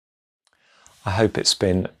I hope it's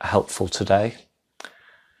been helpful today.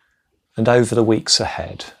 And over the weeks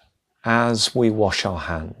ahead, as we wash our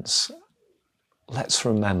hands, let's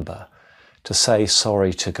remember to say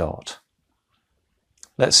sorry to God.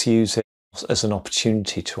 Let's use it as an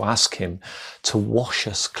opportunity to ask him to wash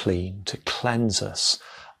us clean, to cleanse us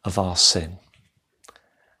of our sin.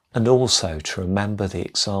 And also to remember the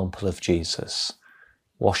example of Jesus,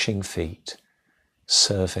 washing feet,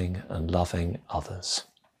 serving and loving others.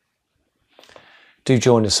 Do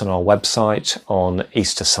join us on our website on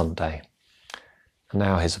Easter Sunday. And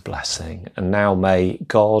now here's a blessing. And now may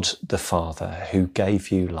God the Father, who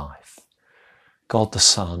gave you life, God the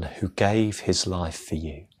Son, who gave his life for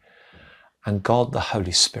you, and God the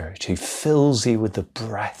Holy Spirit, who fills you with the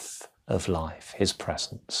breath of life, his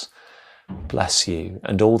presence, bless you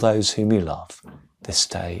and all those whom you love this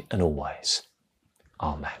day and always.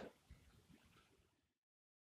 Amen.